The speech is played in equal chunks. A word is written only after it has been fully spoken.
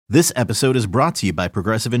This episode is brought to you by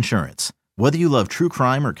Progressive Insurance. Whether you love true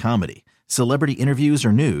crime or comedy, celebrity interviews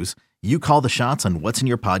or news, you call the shots on what's in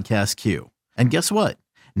your podcast queue. And guess what?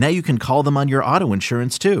 Now you can call them on your auto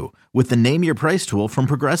insurance too with the Name Your Price tool from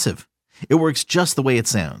Progressive. It works just the way it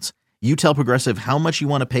sounds. You tell Progressive how much you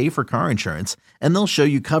want to pay for car insurance, and they'll show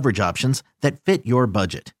you coverage options that fit your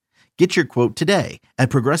budget. Get your quote today at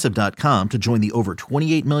Progressive.com to join the over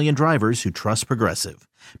 28 million drivers who trust Progressive.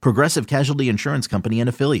 Progressive Casualty Insurance Company and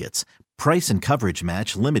Affiliates. Price and coverage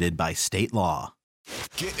match limited by state law.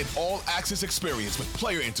 Get an all-access experience with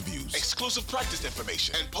player interviews, exclusive practice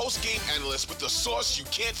information, and post-game analysts with the sauce you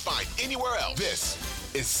can't find anywhere else. This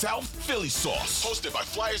is South Philly Sauce, hosted by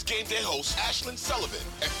Flyers Game Day host Ashlyn Sullivan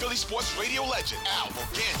and Philly sports radio legend Al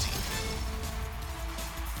Morganti.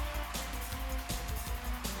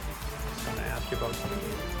 I was going to ask you about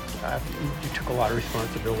you took a lot of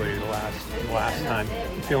responsibility the last time.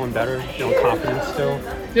 You feeling better? Feeling confident still?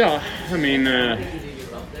 Yeah, I mean,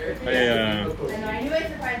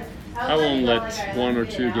 I won't let one or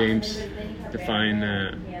two games define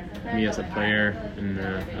me as a player and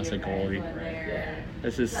as a goalie.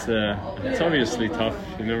 This is it's obviously tough.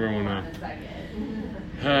 You never want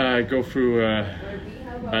to go through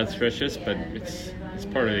bad stretches, but it's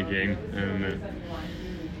part of the game, and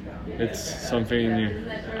it's something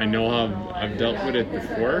I know I've dealt with it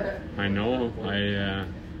before. I know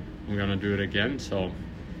I'm gonna do it again, so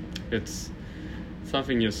it's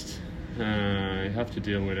something just you have to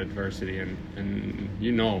deal with adversity, and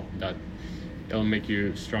you know that it'll make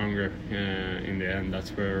you stronger in the end.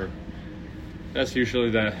 That's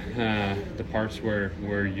usually the parts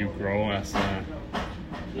where you grow as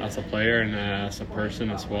a player and as a person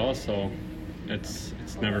as well. So it's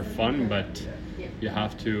never fun, but you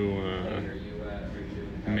have to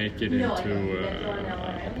make it into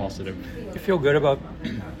a positive. You feel good about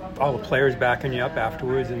all the players backing you up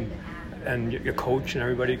afterwards, and your coach and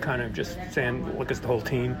everybody kind of just saying, look, it's the whole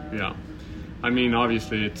team? Yeah. I mean,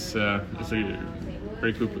 obviously it's a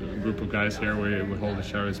great group of guys here. We hold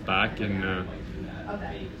each other's back, and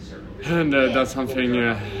that's something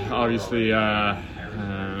obviously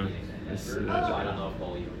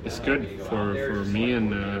it's good for me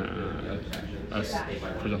and us,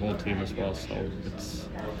 for the whole team as well. So it's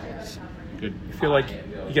good. You feel like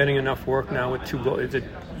you're getting enough work now with two goalies? Is it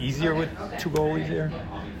easier with two goalies here?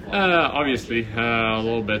 Obviously, a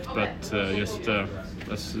little bit, but just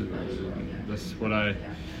that's what I.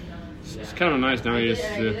 It's kind of nice now just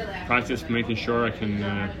to practice making sure I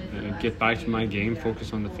can get back to my game,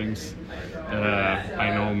 focus on the things that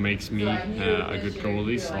I know makes me a good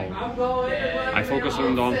goalie. So I focus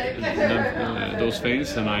on those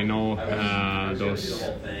things, and I know those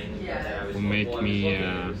will make me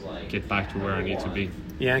get back to where I need to be.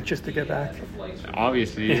 You anxious to get back?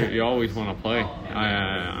 Obviously, you always want to play.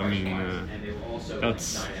 I mean,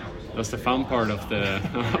 that's the fun part of the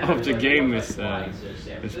of the game is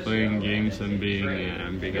playing games and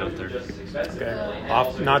being out there.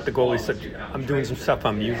 Okay. Not the goalie stuff. I'm doing some stuff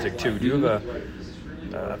on music too. Do you have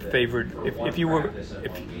a favorite? If you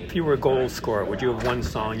were a goal scorer, would you have one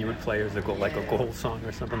song you would play as a goal, like a goal song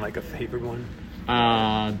or something, like a favorite one?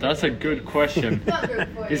 That's a good question.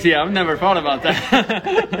 You see, I've never thought about that.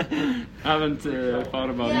 I haven't thought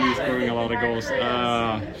about me scoring a lot of goals.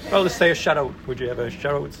 Well, let's say a shutout. Would you have a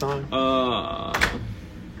shutout song?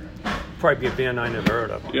 Probably be a band I never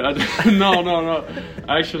heard of. Yeah, no.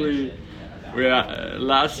 Actually,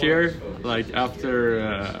 last year, like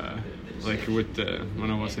after, like with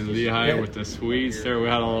when I was in Lehigh with the Swedes, there we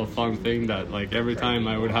had a little fun thing that like every time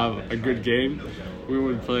I would have a good game, we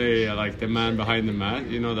would play like the man behind the mat,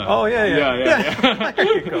 you know that? Oh yeah.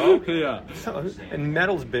 There you go. Yeah. So, and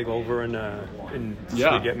metal's big over in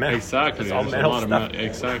yeah, metal. Exactly. It's all metal stuff.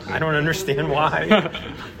 Exactly. I don't understand why.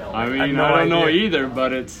 I mean, I don't know either,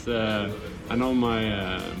 but it's. I know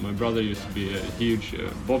my brother used to be a huge.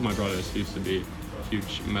 Both my brothers used to be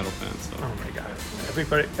huge metal fans. So. Oh my God!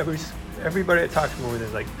 Everybody that talks to me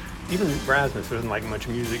is like, even Rasmus doesn't like much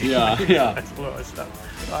music. Yeah. That's a lot of stuff.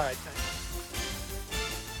 All right.